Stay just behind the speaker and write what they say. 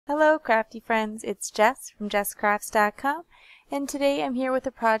Hello crafty friends, it's Jess from jesscrafts.com, and today I'm here with a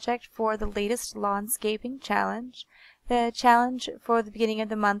project for the latest Lawnscaping challenge. The challenge for the beginning of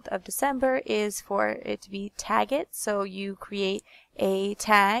the month of December is for it to be Tag It, so you create a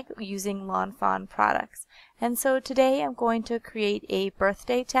tag using Lawn Fawn products. And so today I'm going to create a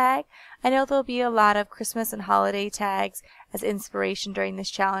birthday tag. I know there'll be a lot of Christmas and holiday tags as inspiration during this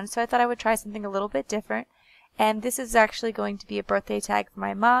challenge, so I thought I would try something a little bit different. And this is actually going to be a birthday tag for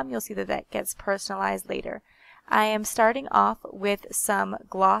my mom. You'll see that that gets personalized later. I am starting off with some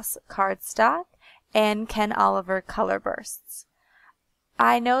Gloss Cardstock and Ken Oliver color bursts.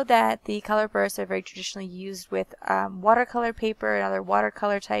 I know that the color bursts are very traditionally used with watercolor paper and other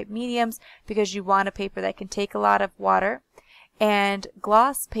watercolor type mediums because you want a paper that can take a lot of water. And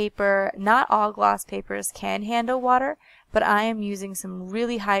gloss paper, not all gloss papers can handle water, but I am using some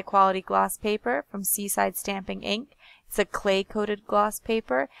really high quality gloss paper from Seaside Stamping Ink. It's a clay coated gloss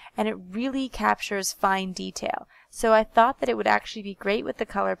paper and it really captures fine detail. So I thought that it would actually be great with the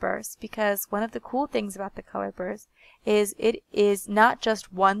color burst because one of the cool things about the color burst is it is not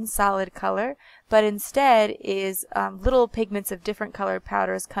just one solid color, but instead is little pigments of different colored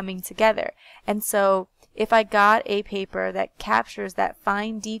powders coming together. And so if I got a paper that captures that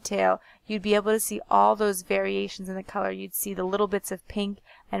fine detail, you'd be able to see all those variations in the color. You'd see the little bits of pink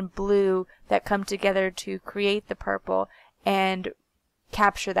and blue that come together to create the purple and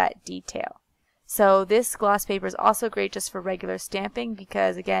capture that detail. So this gloss paper is also great just for regular stamping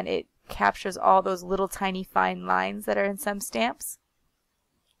because again it captures all those little tiny fine lines that are in some stamps.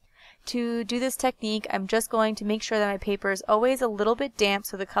 To do this technique, I'm just going to make sure that my paper is always a little bit damp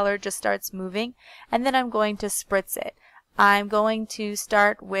so the color just starts moving, and then I'm going to spritz it. I'm going to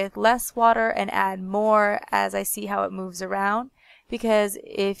start with less water and add more as I see how it moves around, because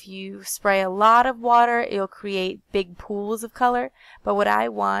if you spray a lot of water, it'll create big pools of color, but what I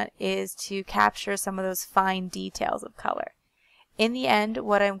want is to capture some of those fine details of color. In the end,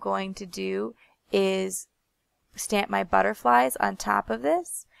 what I'm going to do is stamp my butterflies on top of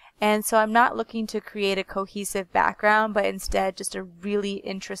this. And so I'm not looking to create a cohesive background, but instead just a really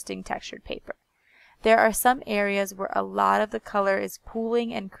interesting textured paper. There are some areas where a lot of the color is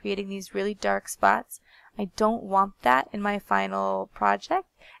pooling and creating these really dark spots. I don't want that in my final project,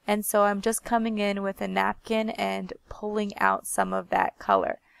 and so I'm just coming in with a napkin and pulling out some of that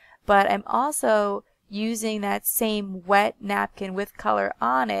color. But I'm also using that same wet napkin with color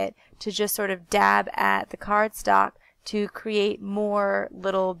on it to just sort of dab at the cardstock to create more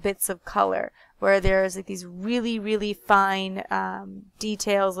little bits of color where there's like these really fine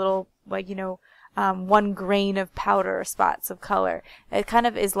details, little like 1 grain of powder spots of color. It kind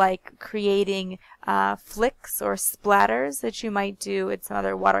of is like creating flicks or splatters that you might do in some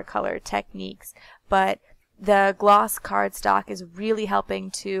other watercolor techniques, but the gloss cardstock is really helping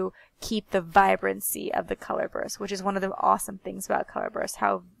to keep the vibrancy of the color bursts, which is one of the awesome things about color bursts,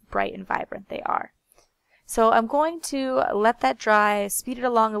 how bright and vibrant they are. So I'm going to let that dry, speed it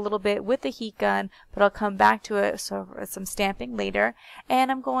along a little bit with the heat gun, but I'll come back to it for some stamping later,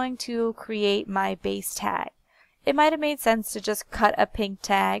 and I'm going to create my base tag. It might have made sense to just cut a pink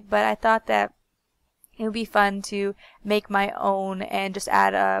tag, but I thought that it would be fun to make my own and just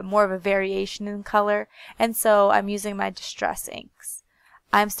add more of a variation in color, and so I'm using my distress inks.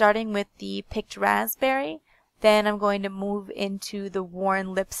 I'm starting with the picked raspberry, then I'm going to move into the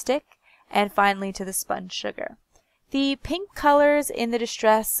worn lipstick, and finally to the sponge sugar. The pink colors in the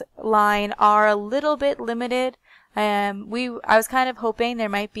distress line are a little bit limited. I was kind of hoping there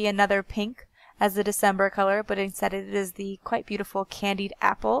might be another pink as the December color, but instead it is the quite beautiful candied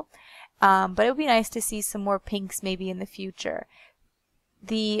apple. But it would be nice to see some more pinks maybe in the future.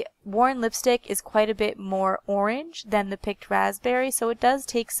 The worn lipstick is quite a bit more orange than the picked raspberry, so it does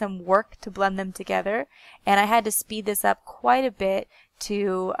take some work to blend them together, and I had to speed this up quite a bit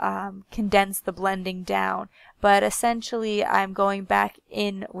to condense the blending down. But essentially I'm going back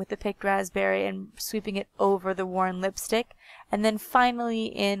in with the picked raspberry and sweeping it over the worn lipstick, and then finally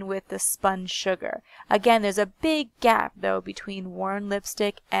in with the sponge sugar. Again, there's a big gap though between worn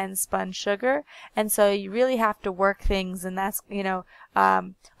lipstick and sponge sugar, and so you really have to work things, and that's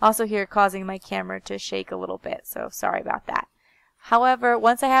also here causing my camera to shake a little bit, so sorry about that. However,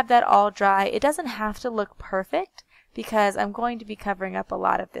 once I have that all dry, it doesn't have to look perfect because I'm going to be covering up a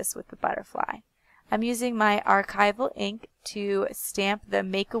lot of this with the butterfly. I'm using my archival ink to stamp the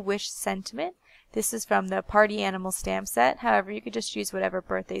Make-A-Wish sentiment. This is from the Party Animal stamp set. However, you could just use whatever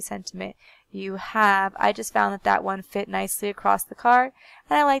birthday sentiment you have. I just found that that one fit nicely across the card,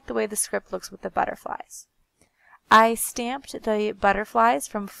 and I like the way the script looks with the butterflies. I stamped the butterflies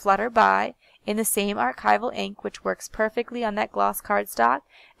from Flutter By in the same archival ink, which works perfectly on that gloss cardstock.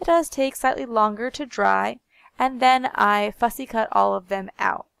 It does take slightly longer to dry, and then I fussy cut all of them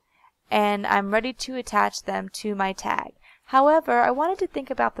out. And I'm ready to attach them to my tag. However, I wanted to think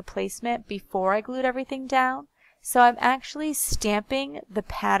about the placement before I glued everything down, so I'm actually stamping the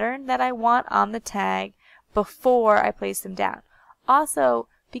pattern that I want on the tag before I place them down. Also,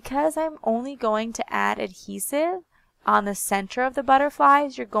 because I'm only going to add adhesive on the center of the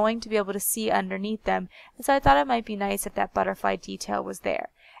butterflies, you're going to be able to see underneath them, and so I thought it might be nice if that butterfly detail was there.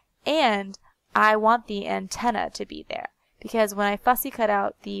 And I want the antenna to be there, because when I fussy cut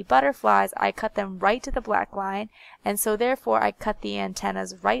out the butterflies, I cut them right to the black line, and so therefore I cut the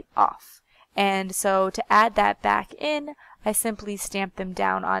antennas right off. And so to add that back in, I simply stamp them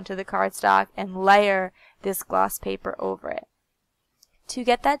down onto the cardstock and layer this gloss paper over it. To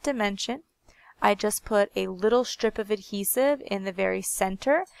get that dimension, I just put a little strip of adhesive in the very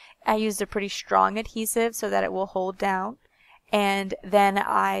center. I used a pretty strong adhesive so that it will hold down. And then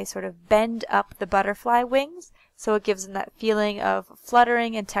I sort of bend up the butterfly wings so it gives them that feeling of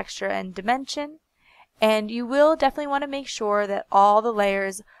fluttering and texture and dimension. And you will definitely want to make sure that all the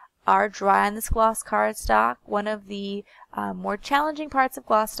layers are dry on this gloss cardstock. One of the more challenging parts of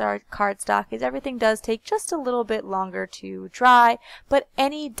gloss cardstock is everything does take just a little bit longer to dry, but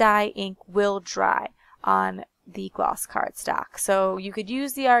any dye ink will dry on the gloss cardstock. So you could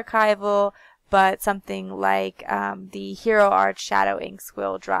use the archival, but something like the Hero Art Shadow inks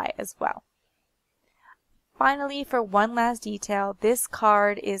will dry as well. Finally, for one last detail, this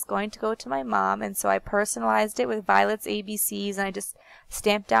card is going to go to my mom, and so I personalized it with Violet's ABCs, and I just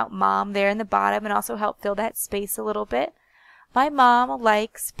stamped out Mom there in the bottom and also helped fill that space a little bit. My mom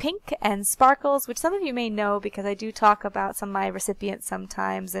likes pink and sparkles, which some of you may know because I do talk about some of my recipients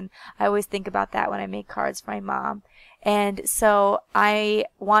sometimes, and I always think about that when I make cards for my mom. And so I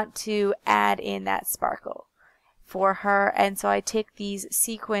want to add in that sparkle for her, and so I take these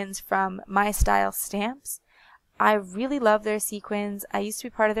sequins from My Style Stamps. I really love their sequins. I used to be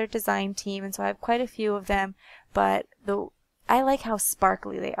part of their design team, and so I have quite a few of them, but I like how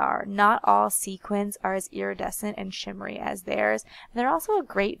sparkly they are. Not all sequins are as iridescent and shimmery as theirs. And they're also a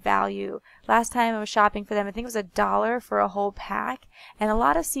great value. Last time I was shopping for them, I think it was $1 for a whole pack, and a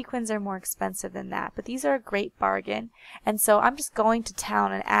lot of sequins are more expensive than that, but these are a great bargain. And so I'm just going to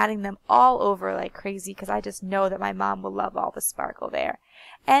town and adding them all over like crazy because I just know that my mom will love all the sparkle there.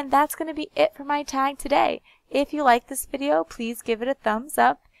 And that's going to be it for my tag today. If you like this video, please give it a thumbs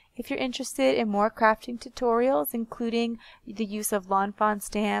up. If you're interested in more crafting tutorials, including the use of Lawn Fawn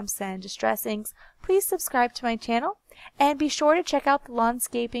stamps and distress inks, please subscribe to my channel. And be sure to check out the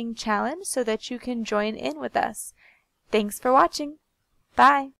Lawnscaping challenge so that you can join in with us. Thanks for watching.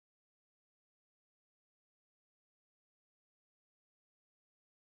 Bye.